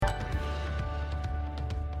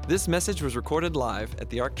This message was recorded live at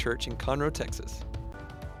the Ark Church in Conroe, Texas.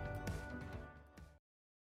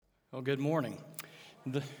 Well, good morning.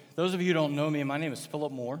 Those of you who don't know me, my name is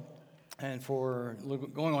Phillip Moore, and for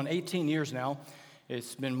going on 18 years now,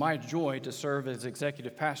 it's been my joy to serve as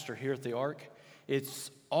executive pastor here at the Ark. It's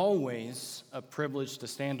always a privilege to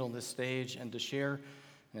stand on this stage and to share,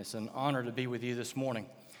 and it's an honor to be with you this morning.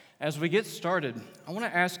 As we get started, I want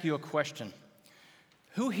to ask you a question.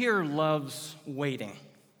 Who here loves waiting?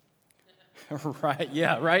 Right,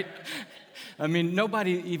 yeah, right? I mean,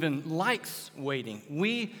 nobody even likes waiting.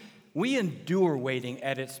 We endure waiting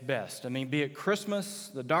at its best. I mean, be it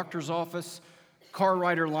Christmas, the doctor's office, car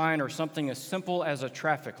rider line, or something as simple as a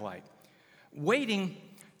traffic light. Waiting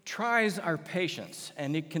tries our patience,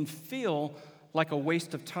 and it can feel like a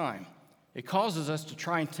waste of time. It causes us to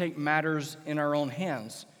try and take matters in our own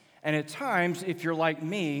hands. And at times, if you're like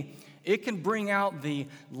me, it can bring out the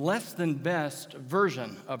less than best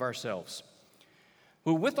version of ourselves.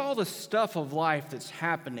 But with all the stuff of life that's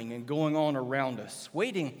happening and going on around us,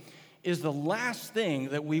 waiting is the last thing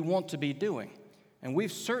that we want to be doing. And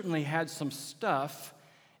we've certainly had some stuff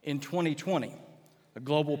in 2020. A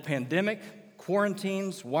global pandemic,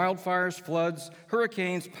 quarantines, wildfires, floods,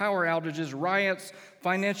 hurricanes, power outages, riots,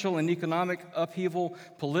 financial and economic upheaval,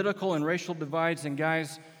 political and racial divides, and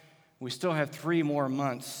guys, we still have 3 more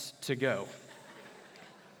months to go.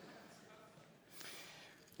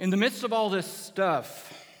 In the midst of all this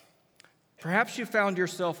stuff, perhaps you found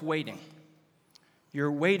yourself waiting.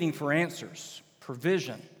 You're waiting for answers,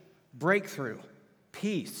 provision, breakthrough,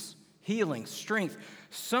 peace, healing, strength,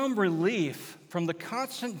 some relief from the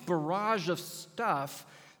constant barrage of stuff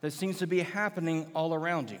that seems to be happening all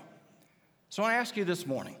around you. So I ask you this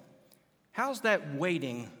morning, how's that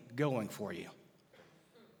waiting going for you?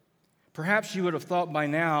 Perhaps you would have thought by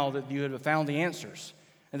now that you would have found the answers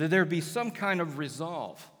and that there would be some kind of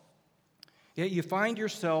resolve. Yet you find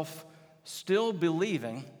yourself still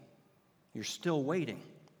believing, you're still waiting.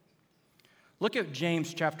 Look at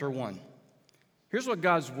James chapter 1. Here's what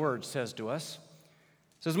God's word says to us.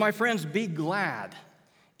 It says, "My friends, be glad,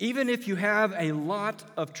 even if you have a lot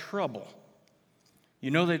of trouble.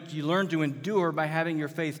 You know that you learn to endure by having your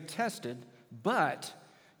faith tested, but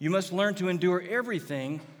you must learn to endure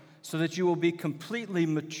everything so that you will be completely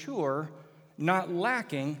mature, not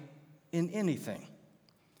lacking in anything."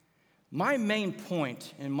 My main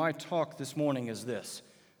point in my talk this morning is this.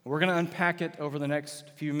 We're going to unpack it over the next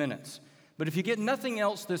few minutes. But if you get nothing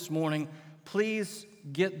else this morning, please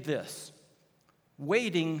get this.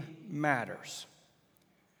 Waiting matters.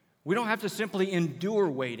 We don't have to simply endure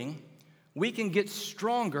waiting. We can get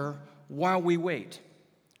stronger while we wait.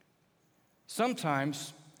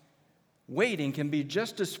 Sometimes waiting can be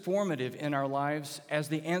just as formative in our lives as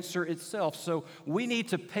the answer itself, so we need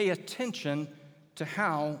to pay attention to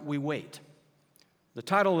how we wait. The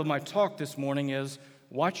title of my talk this morning is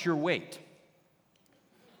Watch Your Wait.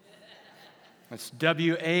 That's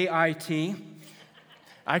W-A-I-T.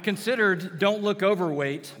 I considered Don't Look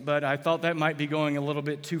Overweight, but I thought that might be going a little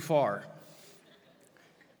bit too far.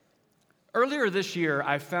 Earlier this year,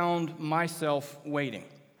 I found myself waiting.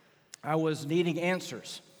 I was needing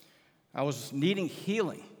answers. I was needing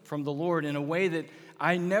healing from the Lord in a way that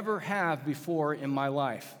I never have before in my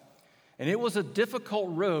life. And it was a difficult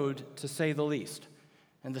road, to say the least.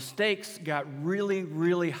 And the stakes got really,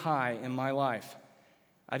 really high in my life.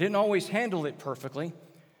 I didn't always handle it perfectly,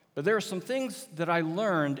 but there are some things that I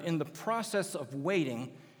learned in the process of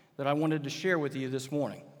waiting that I wanted to share with you this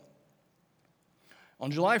morning.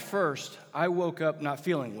 On July 1st, I woke up not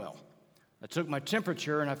feeling well. I took my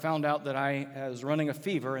temperature and I found out that I was running a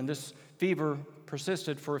fever, and this fever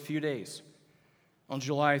persisted for a few days. On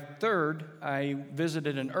July 3rd, I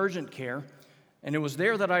visited an urgent care, and it was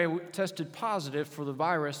there that I tested positive for the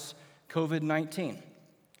virus COVID-19.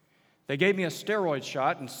 They gave me a steroid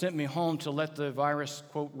shot and sent me home to let the virus,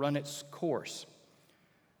 quote, run its course.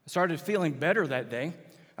 I started feeling better that day.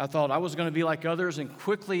 I thought I was going to be like others and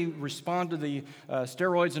quickly respond to the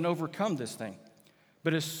steroids and overcome this thing.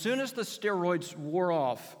 But as soon as the steroids wore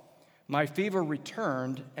off, my fever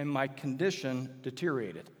returned and my condition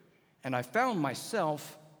deteriorated. And I found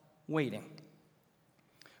myself waiting.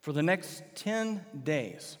 For the next 10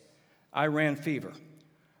 days, I ran fever,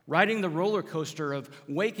 riding the roller coaster of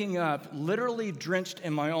waking up literally drenched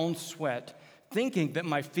in my own sweat, thinking that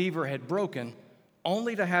my fever had broken,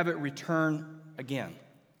 only to have it return again.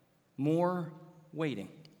 More waiting.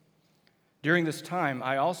 During this time,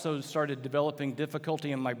 I also started developing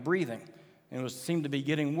difficulty in my breathing, and it seemed to be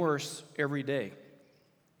getting worse every day.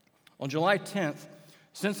 On July 10th,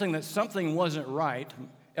 sensing that something wasn't right,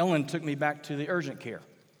 Ellen took me back to the urgent care.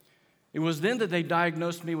 It was then that they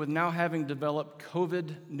diagnosed me with now having developed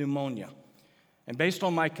COVID pneumonia. And based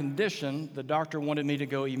on my condition, the doctor wanted me to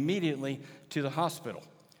go immediately to the hospital.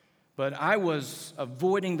 But I was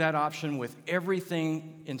avoiding that option with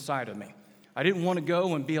everything inside of me. I didn't want to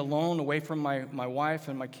go and be alone away from my wife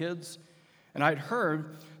and my kids. And I'd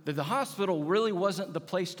heard that the hospital really wasn't the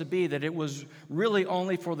place to be, that it was really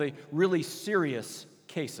only for the really serious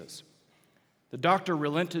cases. The doctor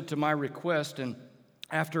relented to my request, and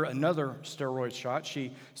after another steroid shot,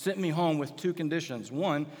 she sent me home with two conditions.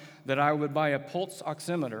 One, that I would buy a pulse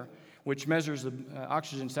oximeter, which measures the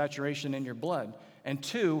oxygen saturation in your blood. And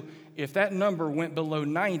two, if that number went below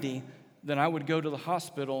 90, then I would go to the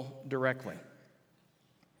hospital directly.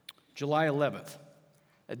 July 11th,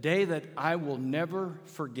 a day that I will never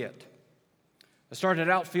forget. I started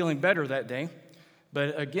out feeling better that day,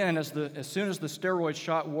 but again, as soon as the steroid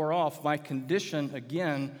shot wore off, my condition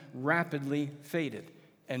again rapidly faded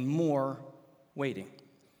and more waiting.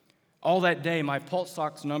 All that day, my pulse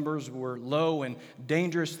ox numbers were low and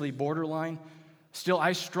dangerously borderline. Still,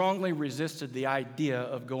 I strongly resisted the idea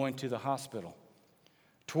of going to the hospital.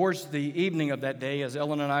 Towards the evening of that day, as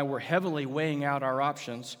Ellen and I were heavily weighing out our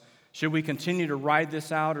options, should we continue to ride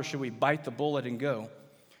this out or should we bite the bullet and go?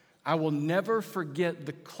 I will never forget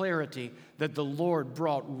the clarity that the Lord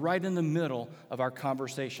brought right in the middle of our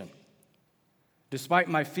conversation. Despite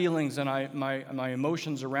my feelings and my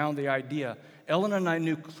emotions around the idea, Ellen and I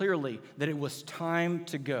knew clearly that it was time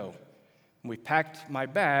to go. We packed my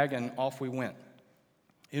bag and off we went.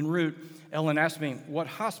 En route, Ellen asked me what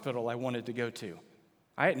hospital I wanted to go to.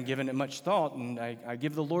 I hadn't given it much thought, and I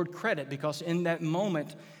give the Lord credit because in that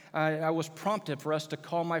moment, I was prompted for us to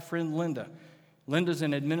call my friend Linda. Linda's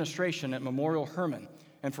in administration at Memorial Hermann,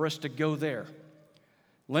 and for us to go there.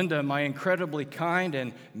 Linda, my incredibly kind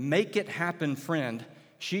and make-it-happen friend,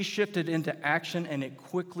 she shifted into action, and it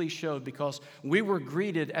quickly showed because we were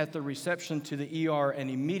greeted at the reception to the ER and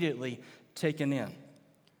immediately taken in.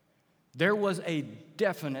 There was a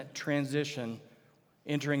definite transition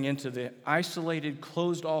entering into the isolated,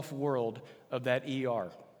 closed-off world of that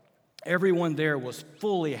ER. Everyone there was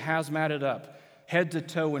fully hazmated up, head to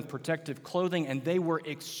toe in protective clothing, and they were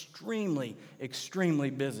extremely, extremely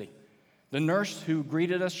busy. The nurse who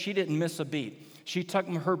greeted us, she didn't miss a beat. She tucked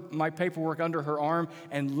my paperwork under her arm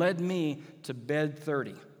and led me to bed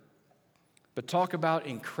 30. But talk about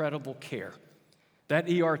incredible care. That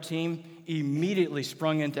ER team immediately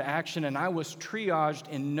sprung into action, and I was triaged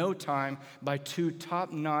in no time by two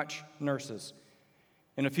top-notch nurses.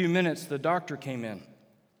 In a few minutes, the doctor came in.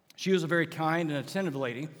 She was a very kind and attentive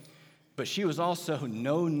lady, but she was also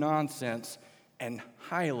no nonsense and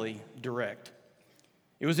highly direct.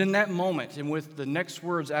 It was in that moment and with the next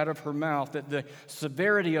words out of her mouth that the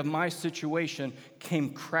severity of my situation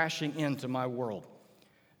came crashing into my world.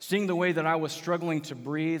 Seeing the way that I was struggling to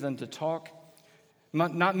breathe and to talk,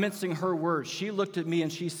 not mincing her words, she looked at me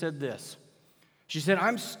and she said this. She said,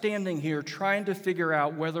 I'm standing here trying to figure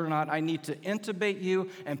out whether or not I need to intubate you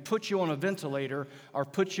and put you on a ventilator or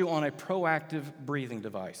put you on a proactive breathing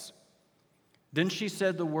device. Then she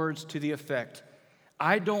said the words to the effect,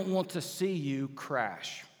 I don't want to see you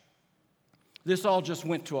crash. This all just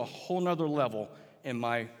went to a whole nother level in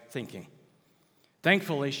my thinking.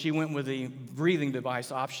 Thankfully, she went with the breathing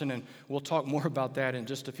device option, and we'll talk more about that in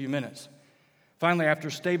just a few minutes. Finally, after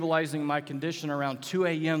stabilizing my condition around 2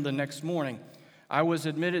 a.m. the next morning, I was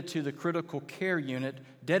admitted to the critical care unit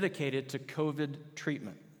dedicated to COVID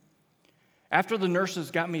treatment. After the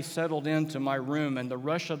nurses got me settled into my room and the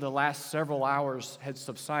rush of the last several hours had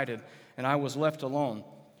subsided and I was left alone,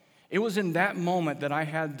 it was in that moment that I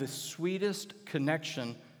had the sweetest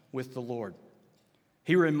connection with the Lord.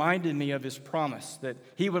 He reminded me of His promise that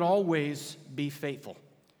He would always be faithful.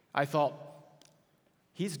 I thought,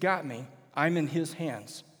 He's got me. I'm in His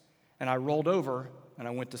hands. And I rolled over and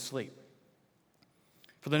I went to sleep.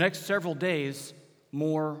 For the next several days,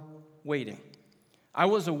 more waiting. I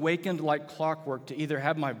was awakened like clockwork to either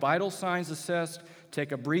have my vital signs assessed,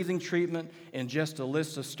 take a breathing treatment, ingest a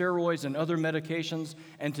list of steroids and other medications,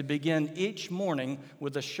 and to begin each morning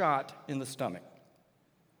with a shot in the stomach.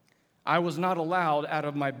 I was not allowed out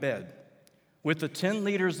of my bed. With the 10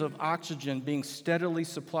 liters of oxygen being steadily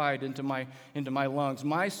supplied into my lungs,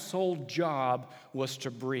 my sole job was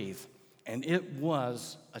to breathe, and it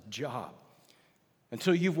was a job.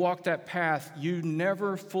 Until you've walked that path, you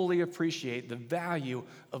never fully appreciate the value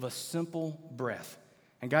of a simple breath.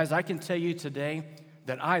 And guys, I can tell you today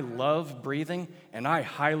that I love breathing, and I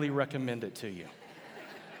highly recommend it to you.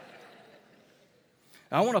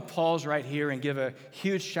 I want to pause right here and give a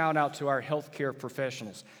huge shout out to our healthcare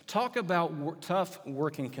professionals. Talk about tough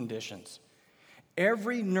working conditions.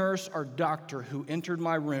 Every nurse or doctor who entered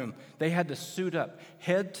my room, they had to suit up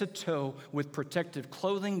head to toe with protective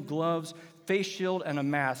clothing, gloves, face shield, and a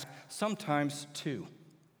mask, sometimes two.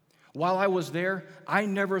 While I was there, I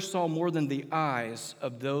never saw more than the eyes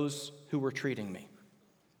of those who were treating me.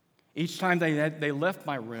 Each time they left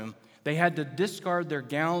my room, they had to discard their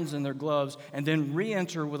gowns and their gloves and then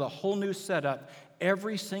re-enter with a whole new setup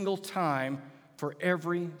every single time for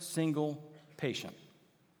every single patient.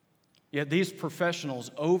 Yet these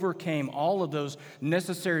professionals overcame all of those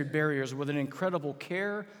necessary barriers with an incredible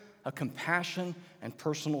care, a compassion, and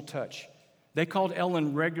personal touch. They called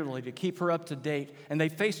Ellen regularly to keep her up to date, and they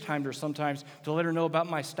FaceTimed her sometimes to let her know about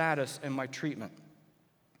my status and my treatment.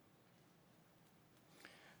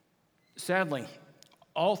 Sadly,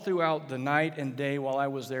 all throughout the night and day while I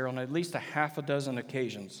was there on at least a half a dozen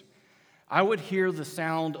occasions, I would hear the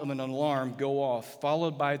sound of an alarm go off,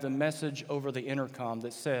 followed by the message over the intercom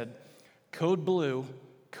that said, "Code blue,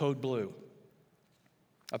 code blue."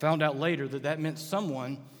 I found out later that that meant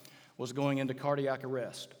someone was going into cardiac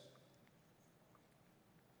arrest.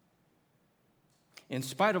 In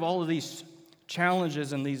spite of all of these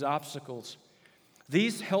challenges and these obstacles,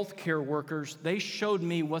 these healthcare workers, they showed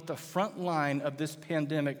me what the front line of this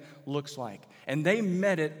pandemic looks like. And they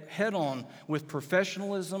met it head on with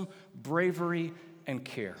professionalism, bravery, and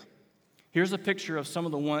care. Here's a picture of some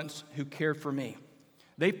of the ones who cared for me.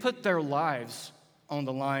 They put their lives on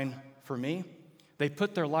the line for me. They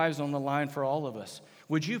put their lives on the line for all of us.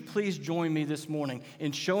 Would you please join me this morning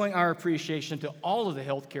in showing our appreciation to all of the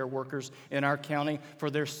healthcare workers in our county for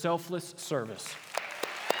their selfless service?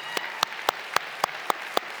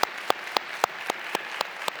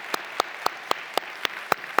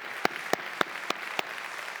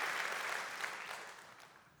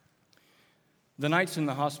 The nights in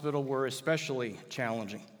the hospital were especially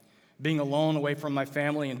challenging, being alone away from my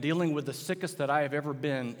family and dealing with the sickest that I have ever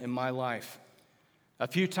been in my life. A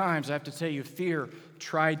few times, I have to tell you, fear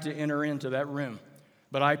tried to enter into that room,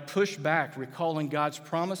 but I pushed back, recalling God's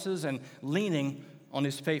promises and leaning on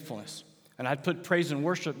His faithfulness. And I'd put praise and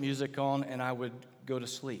worship music on, and I would go to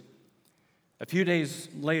sleep. A few days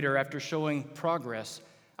later, after showing progress,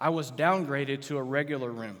 I was downgraded to a regular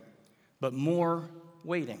room, but more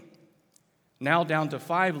waiting. Now down to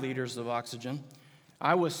 5 liters of oxygen,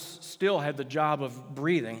 I still had the job of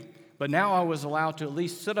breathing, but now I was allowed to at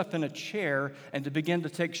least sit up in a chair and to begin to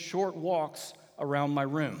take short walks around my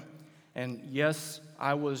room. And yes,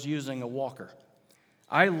 I was using a walker.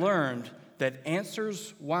 I learned that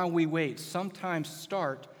answers while we wait sometimes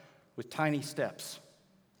start with tiny steps,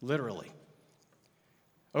 literally.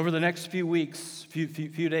 Over the next few weeks,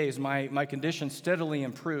 few days, my condition steadily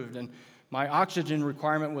improved, and my oxygen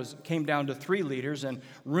requirement came down to 3 liters, and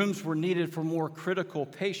rooms were needed for more critical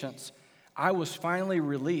patients. I was finally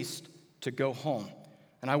released to go home.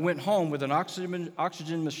 And I went home with an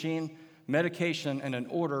oxygen machine, medication, and an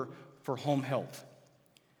order for home health.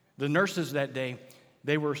 The nurses that day,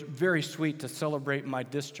 they were very sweet to celebrate my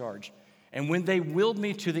discharge. And when they wheeled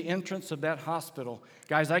me to the entrance of that hospital,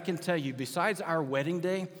 guys, I can tell you, besides our wedding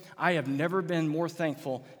day, I have never been more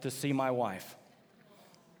thankful to see my wife.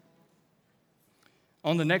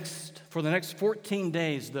 For the next 14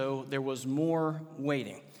 days, though, there was more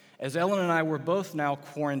waiting, as Ellen and I were both now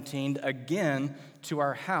quarantined again to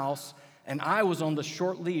our house, and I was on the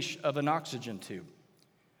short leash of an oxygen tube.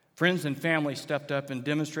 Friends and family stepped up and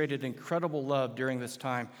demonstrated incredible love during this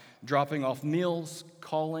time, dropping off meals,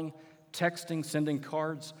 calling, texting, sending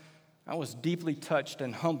cards. I was deeply touched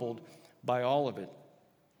and humbled by all of it.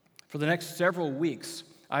 For the next several weeks,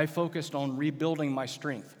 I focused on rebuilding my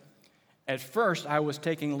strength. At first, I was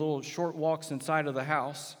taking little short walks inside of the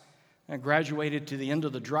house. I graduated to the end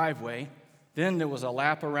of the driveway. Then there was a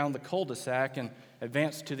lap around the cul-de-sac and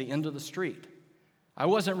advanced to the end of the street. I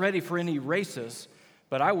wasn't ready for any races,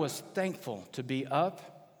 but I was thankful to be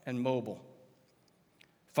up and mobile.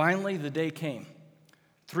 Finally, the day came.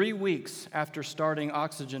 3 weeks after starting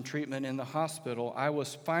oxygen treatment in the hospital, I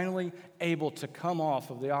was finally able to come off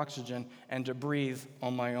of the oxygen and to breathe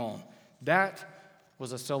on my own. That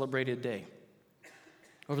was a celebrated day.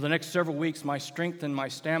 Over the next several weeks, my strength and my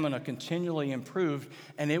stamina continually improved,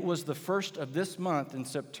 and it was the first of this month in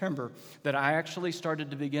September that I actually started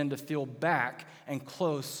to begin to feel back and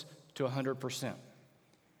close to 100%.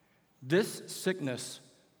 This sickness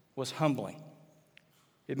was humbling.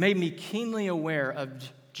 It made me keenly aware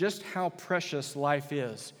of just how precious life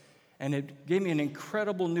is, and it gave me an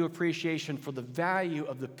incredible new appreciation for the value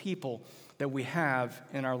of the people that we have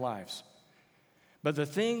in our lives. But the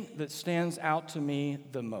thing that stands out to me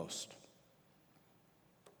the most,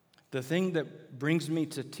 the thing that brings me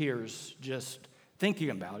to tears just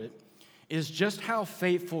thinking about it, is just how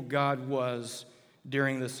faithful God was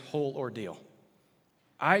during this whole ordeal.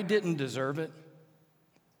 I didn't deserve it,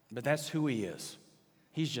 but that's who He is.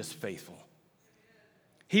 He's just faithful.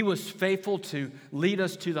 He was faithful to lead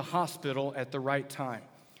us to the hospital at the right time.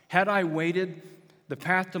 Had I waited, the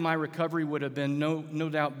path to my recovery would have been no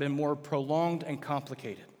doubt been more prolonged and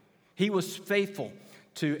complicated. He was faithful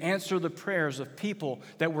to answer the prayers of people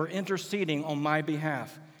that were interceding on my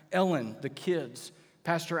behalf. Ellen, the kids,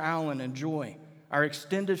 Pastor Allen and Joy, our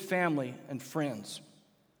extended family and friends.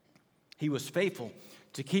 He was faithful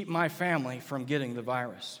to keep my family from getting the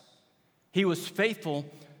virus. He was faithful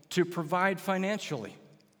to provide financially.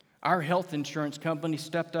 Our health insurance company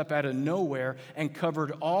stepped up out of nowhere and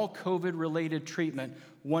covered all COVID-related treatment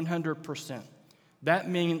 100%. That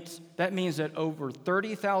means that over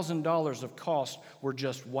 $30,000 of costs were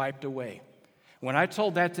just wiped away. When I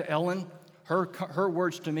told that to Ellen, her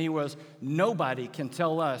words to me was, nobody can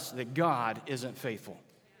tell us that God isn't faithful.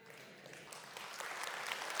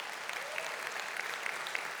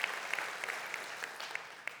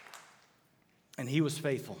 And He was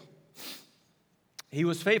faithful. He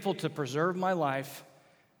was faithful to preserve my life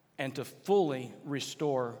and to fully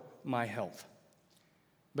restore my health.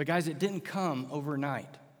 But guys, it didn't come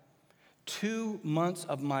overnight. 2 months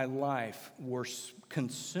of my life were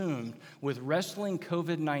consumed with wrestling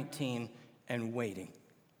COVID-19 and waiting.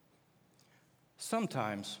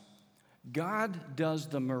 Sometimes God does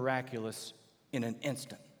the miraculous in an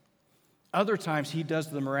instant. Other times He does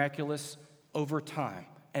the miraculous over time.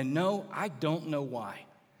 And no, I don't know why.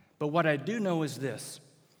 But what I do know is this: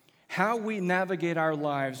 how we navigate our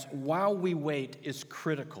lives while we wait is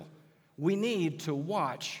critical. We need to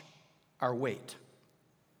watch our wait.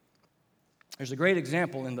 There's a great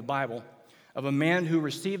example in the Bible of a man who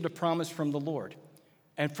received a promise from the Lord.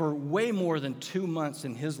 And for way more than 2 months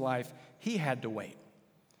in his life, he had to wait.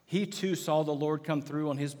 He too saw the Lord come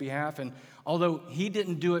through on his behalf. And although he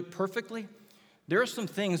didn't do it perfectly, there are some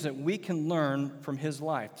things that we can learn from his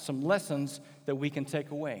life, some lessons that we can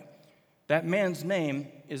take away. That man's name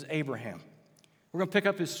is Abraham. We're going to pick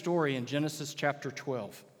up his story in Genesis chapter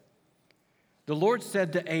 12. The Lord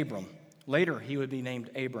said to Abram, later he would be named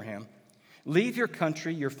Abraham, "Leave your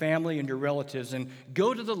country, your family, and your relatives, and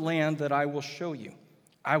go to the land that I will show you.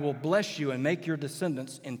 I will bless you and make your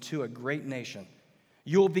descendants into a great nation.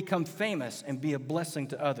 You will become famous and be a blessing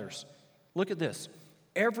to others." Look at this.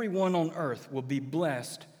 Everyone on earth will be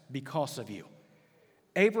blessed because of you.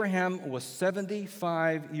 Abraham was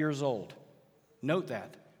 75 years old. Note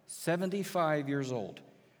that, 75 years old.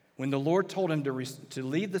 When the Lord told him to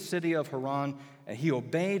leave the city of Haran, and he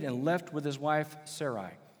obeyed and left with his wife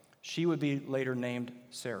Sarai. She would be later named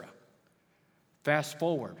Sarah. Fast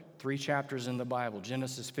forward 3 chapters in the Bible,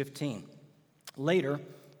 Genesis 15. Later,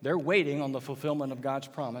 they're waiting on the fulfillment of God's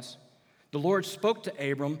promise. The Lord spoke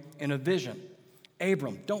to Abram in a vision.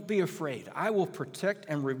 "Abram, don't be afraid. I will protect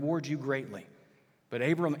and reward you greatly." But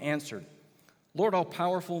Abram answered, "Lord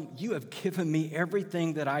all-powerful, you have given me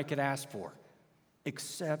everything that I could ask for,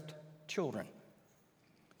 except children."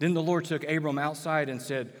 Then the Lord took Abram outside and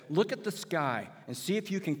said, "Look at the sky and see if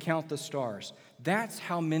you can count the stars. That's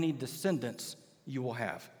how many descendants you will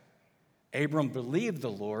have." Abram believed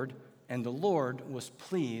the Lord, and the Lord was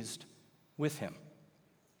pleased with him.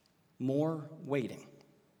 More waiting.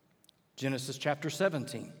 Genesis chapter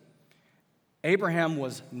 17. Abraham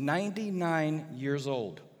was 99 years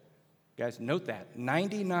old. Guys, note that,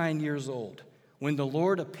 99 years old, when the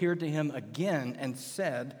Lord appeared to him again and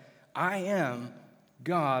said, "I am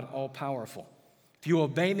God all-powerful. If you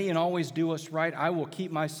obey me and always do what's right, I will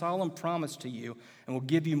keep my solemn promise to you and will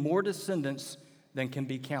give you more descendants than can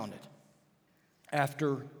be counted."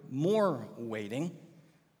 After more waiting,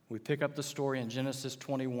 we pick up the story in Genesis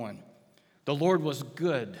 21. The Lord was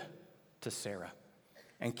good to Sarah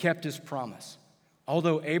and kept his promise.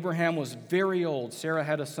 Although Abraham was very old, Sarah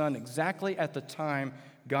had a son exactly at the time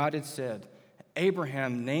God had said.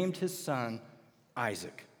 Abraham named his son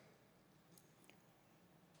Isaac.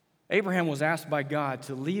 Abraham was asked by God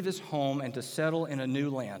to leave his home and to settle in a new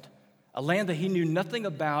land, a land that he knew nothing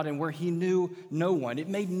about and where he knew no one. It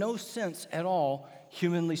made no sense at all,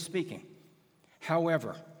 humanly speaking.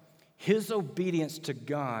 However, his obedience to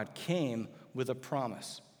God came with a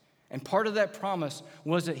promise. And part of that promise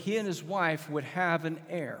was that he and his wife would have an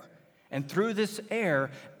heir. And through this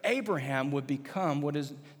heir, Abraham would become what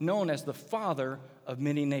is known as the father of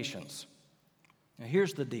many nations. Now,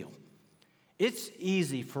 here's the deal. It's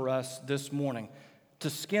easy for us this morning to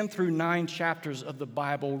skim through 9 chapters of the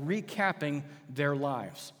Bible, recapping their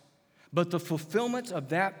lives. But the fulfillment of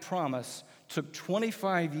that promise took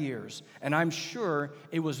 25 years, and I'm sure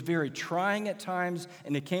it was very trying at times,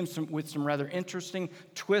 and it came with some rather interesting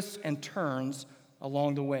twists and turns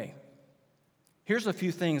along the way. Here's a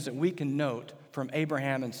few things that we can note from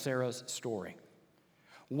Abraham and Sarah's story.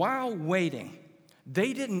 While waiting,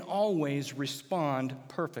 they didn't always respond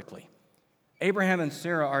perfectly. Abraham and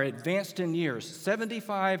Sarah are advanced in years,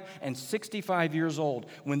 75 and 65 years old,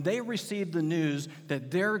 when they received the news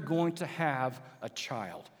that they're going to have a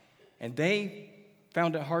child. And they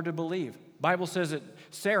found it hard to believe. The Bible says that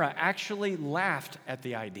Sarah actually laughed at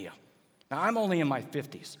the idea. Now, I'm only in my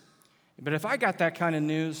 50s, but if I got that kind of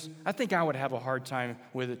news, I think I would have a hard time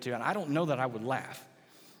with it too, and I don't know that I would laugh.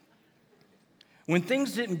 When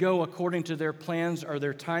things didn't go according to their plans or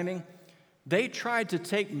their timing, they tried to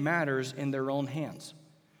take matters in their own hands.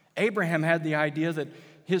 Abraham had the idea that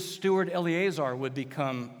his steward Eleazar would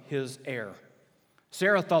become his heir.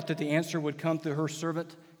 Sarah thought that the answer would come through her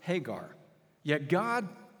servant Hagar. Yet God,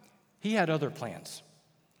 he had other plans.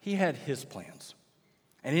 He had his plans.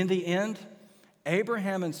 And in the end,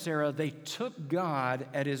 Abraham and Sarah, they took God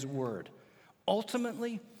at his word.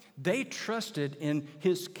 Ultimately, they trusted in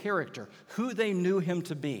his character, who they knew him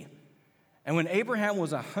to be. And when Abraham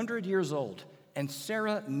was 100 years old and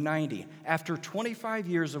Sarah 90, after 25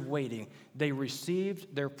 years of waiting, they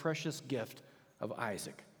received their precious gift of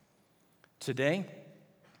Isaac. Today,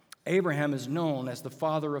 Abraham is known as the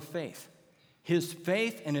father of faith. His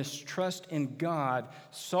faith and his trust in God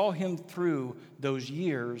saw him through those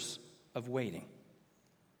years of waiting.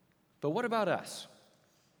 But what about us?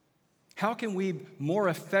 How can we more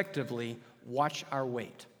effectively watch our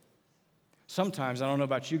wait? Sometimes, I don't know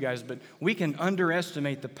about you guys, but we can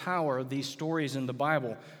underestimate the power of these stories in the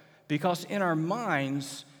Bible because in our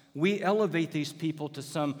minds, we elevate these people to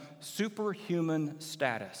some superhuman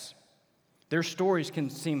status. Their stories can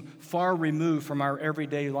seem far removed from our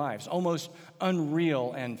everyday lives, almost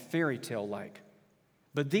unreal and fairy tale-like.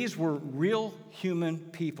 But these were real human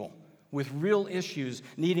people with real issues,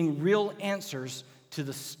 needing real answers to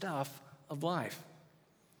the stuff of life.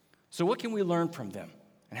 So what can we learn from them?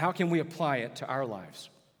 And how can we apply it to our lives?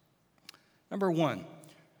 Number one,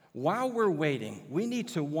 while we're waiting, we need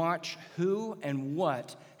to watch who and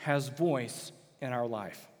what has voice in our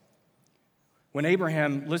life. When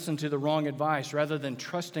Abraham listened to the wrong advice rather than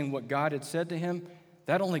trusting what God had said to him,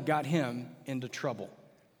 that only got him into trouble.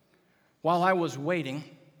 While I was waiting,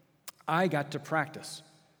 I got to practice.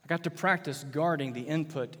 I got to practice guarding the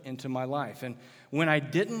input into my life. And when I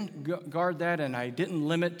didn't guard that and I didn't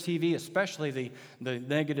limit TV, especially the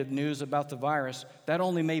negative news about the virus, that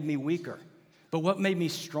only made me weaker. But what made me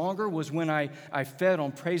stronger was when I fed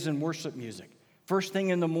on praise and worship music, first thing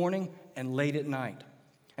in the morning and late at night.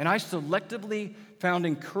 And I selectively found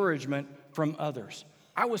encouragement from others.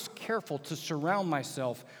 I was careful to surround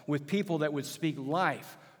myself with people that would speak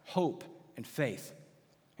life, hope, and faith.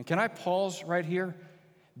 And can I pause right here?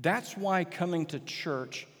 That's why coming to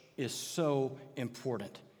church is so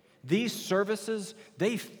important. These services,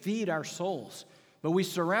 they feed our souls. But we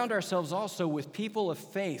surround ourselves also with people of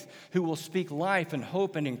faith who will speak life and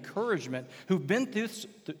hope and encouragement, who've been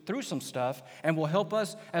through some stuff and will help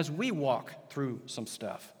us as we walk through some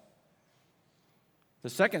stuff.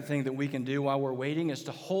 The second thing that we can do while we're waiting is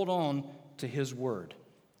to hold on to his word.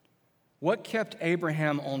 What kept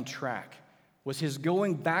Abraham on track was his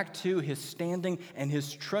going back to, his standing, and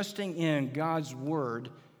his trusting in God's word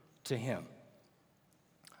to him.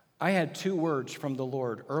 I had two words from the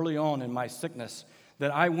Lord early on in my sickness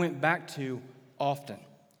that I went back to often.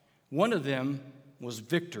 One of them was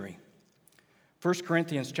victory. 1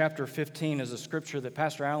 Corinthians chapter 15 is a scripture that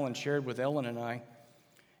Pastor Allen shared with Ellen and I.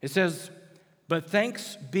 It says, "But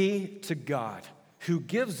thanks be to God who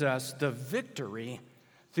gives us the victory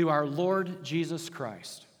through our Lord Jesus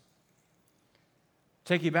Christ."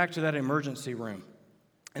 Take you back to that emergency room,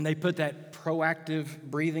 and they put that proactive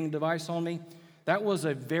breathing device on me. That was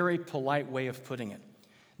a very polite way of putting it.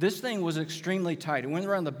 This thing was extremely tight. It went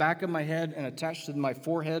around the back of my head and attached to my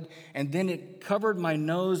forehead, and then it covered my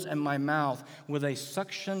nose and my mouth with a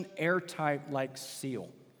suction airtight like seal.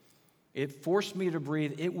 It forced me to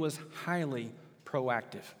breathe. It was highly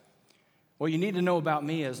proactive. What you need to know about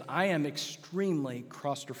me is I am extremely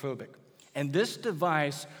claustrophobic. And this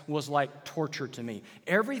device was like torture to me.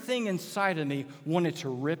 Everything inside of me wanted to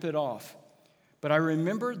rip it off. But I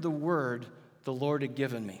remembered the word the Lord had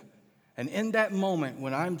given me. And in that moment,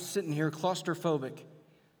 when I'm sitting here claustrophobic,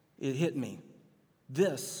 it hit me.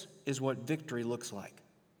 This is what victory looks like.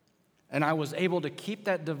 And I was able to keep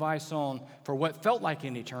that device on for what felt like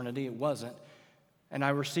an eternity. It wasn't. And I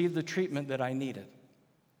received the treatment that I needed.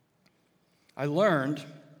 I learned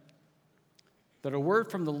that a word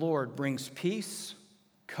from the Lord brings peace,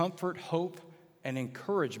 comfort, hope, and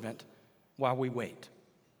encouragement while we wait.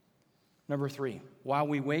 Number 3, while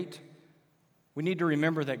we wait, we need to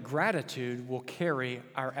remember that gratitude will carry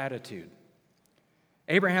our attitude.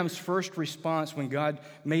 Abraham's first response when God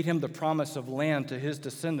made him the promise of land to his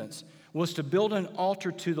descendants was to build an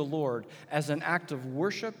altar to the Lord as an act of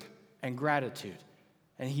worship and gratitude.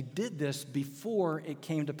 And he did this before it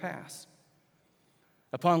came to pass.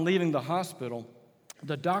 Upon leaving the hospital,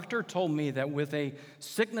 the doctor told me that with a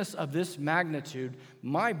sickness of this magnitude,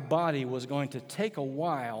 my body was going to take a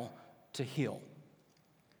while to heal.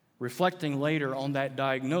 Reflecting later on that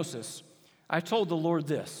diagnosis, I told the Lord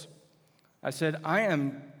this. I said, I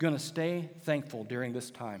am going to stay thankful during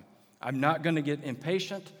this time. I'm not going to get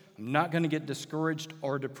impatient. I'm not going to get discouraged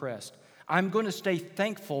or depressed. I'm going to stay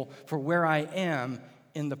thankful for where I am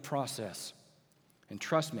in the process. And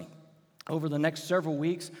trust me, over the next several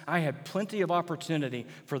weeks, I had plenty of opportunity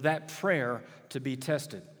for that prayer to be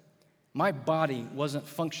tested. My body wasn't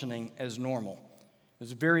functioning as normal. It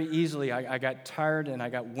was very easily, I got tired and I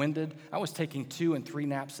got winded. I was taking 2 and 3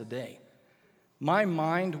 naps a day. My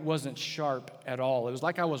mind wasn't sharp at all. It was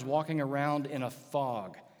like I was walking around in a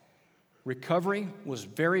fog. Recovery was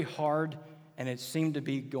very hard, and it seemed to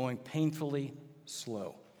be going painfully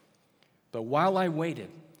slow. But while I waited,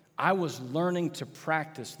 I was learning to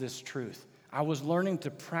practice this truth. I was learning to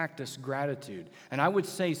practice gratitude. And I would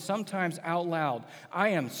say sometimes out loud, I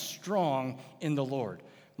am strong in the Lord.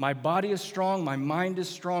 My body is strong, my mind is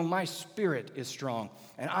strong, my spirit is strong,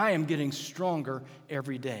 and I am getting stronger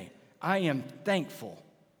every day. I am thankful.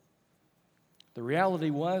 The reality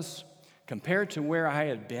was, compared to where I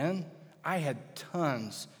had been, I had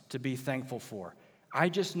tons to be thankful for. I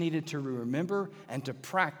just needed to remember and to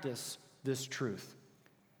practice this truth.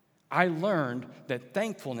 I learned that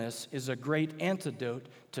thankfulness is a great antidote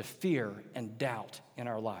to fear and doubt in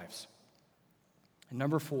our lives. And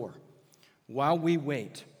number 4, while we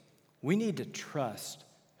wait, we need to trust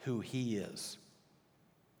who He is.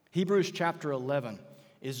 Hebrews chapter 11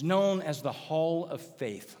 is known as the Hall of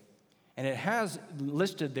Faith, and it has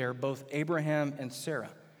listed there both Abraham and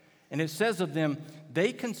Sarah. And it says of them,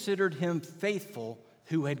 they considered him faithful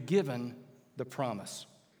who had given the promise.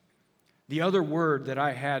 The other word that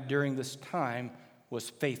I had during this time was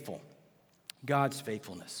faithful, God's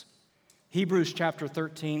faithfulness. Hebrews chapter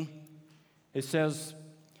 13, it says,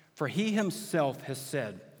 for He Himself has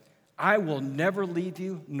said, I will never leave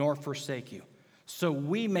you nor forsake you. So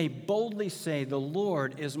we may boldly say, the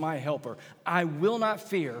Lord is my helper. I will not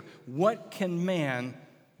fear. What can man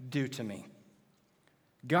do to me?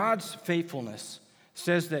 God's faithfulness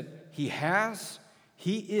says that He has,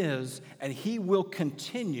 He is, and He will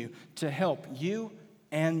continue to help you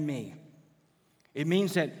and me. It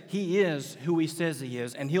means that He is who He says He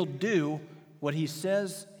is, and He'll do what He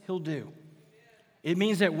says He'll do. It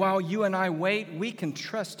means that while you and I wait, we can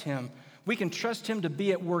trust Him. We can trust Him to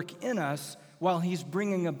be at work in us while He's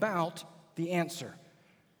bringing about the answer.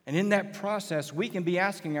 And in that process, we can be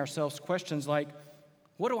asking ourselves questions like,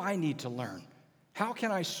 what do I need to learn? How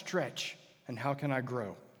can I stretch and how can I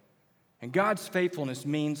grow? And God's faithfulness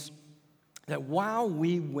means that while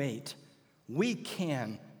we wait, we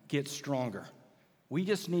can get stronger. We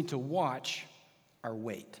just need to watch our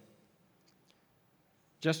wait.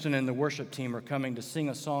 Justin and the worship team are coming to sing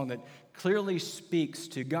a song that clearly speaks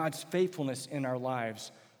to God's faithfulness in our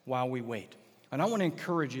lives while we wait. And I want to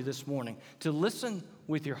encourage you this morning to listen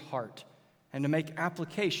with your heart and to make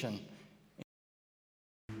application.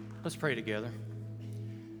 Let's pray together.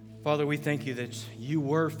 Father, we thank you that you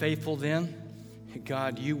were faithful then.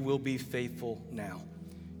 God, you will be faithful now.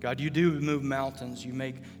 God, you do move mountains. You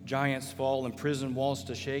make giants fall and prison walls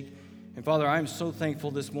to shake. And Father, I'm so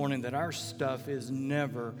thankful this morning that our stuff is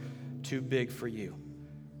never too big for you.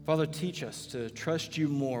 Father, teach us to trust you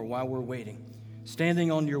more while we're waiting.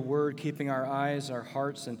 Standing on your word, keeping our eyes, our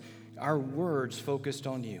hearts, and our words focused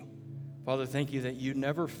on you. Father, thank you that you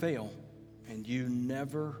never fail and you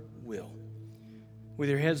never will. With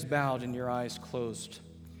your heads bowed and your eyes closed,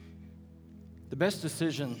 the best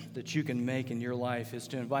decision that you can make in your life is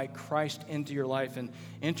to invite Christ into your life and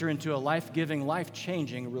enter into a life-giving,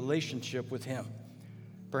 life-changing relationship with Him.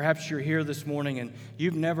 Perhaps you're here this morning and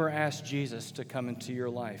you've never asked Jesus to come into your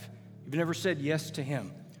life. You've never said yes to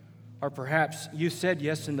Him. Or perhaps you said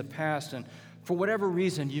yes in the past, and for whatever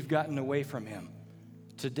reason, you've gotten away from Him.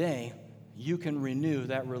 Today, you can renew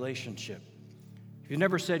that relationship. If you've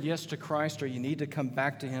never said yes to Christ or you need to come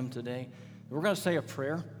back to Him today, we're going to say a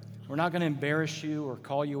prayer. We're not going to embarrass you or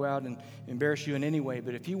call you out and embarrass you in any way,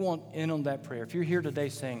 but if you want in on that prayer, if you're here today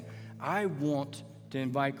saying, I want to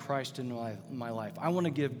invite Christ into my life. I want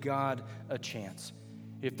to give God a chance.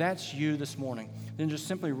 If that's you this morning, then just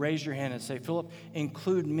simply raise your hand and say, Phillip,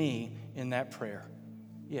 include me in that prayer.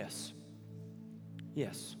 Yes.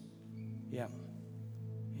 Yes. Yeah.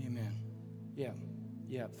 Amen. Yeah.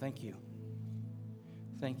 Yeah. Thank you.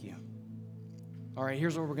 Thank you. All right,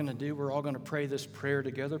 here's what we're going to do. We're all going to pray this prayer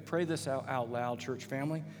together. Pray this out loud, church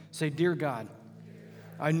family. Say, Dear God,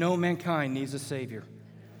 I know mankind needs a Savior.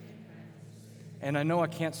 And I know I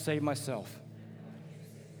can't save myself.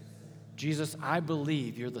 Jesus, I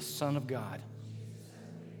believe you're the Son of God.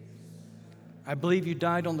 I believe you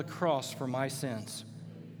died on the cross for my sins.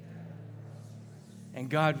 And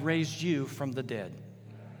God raised you from the dead.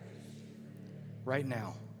 Right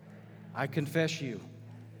now, I confess you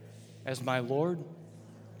as my Lord,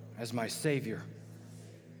 as my Savior,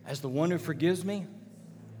 as the one who forgives me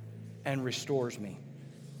and restores me.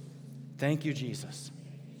 Thank you, Jesus.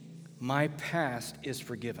 My past is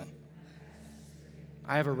forgiven.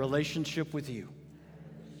 I have a relationship with you.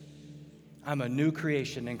 I'm a new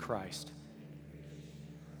creation in Christ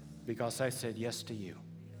because I said yes to you.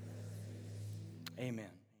 Amen.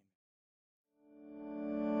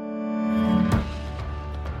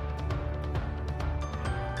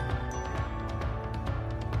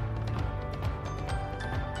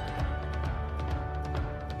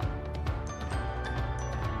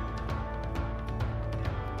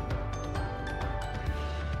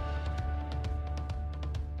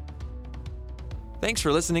 Thanks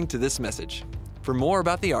for listening to this message. For more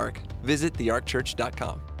about the Ark, visit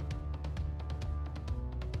thearkchurch.com.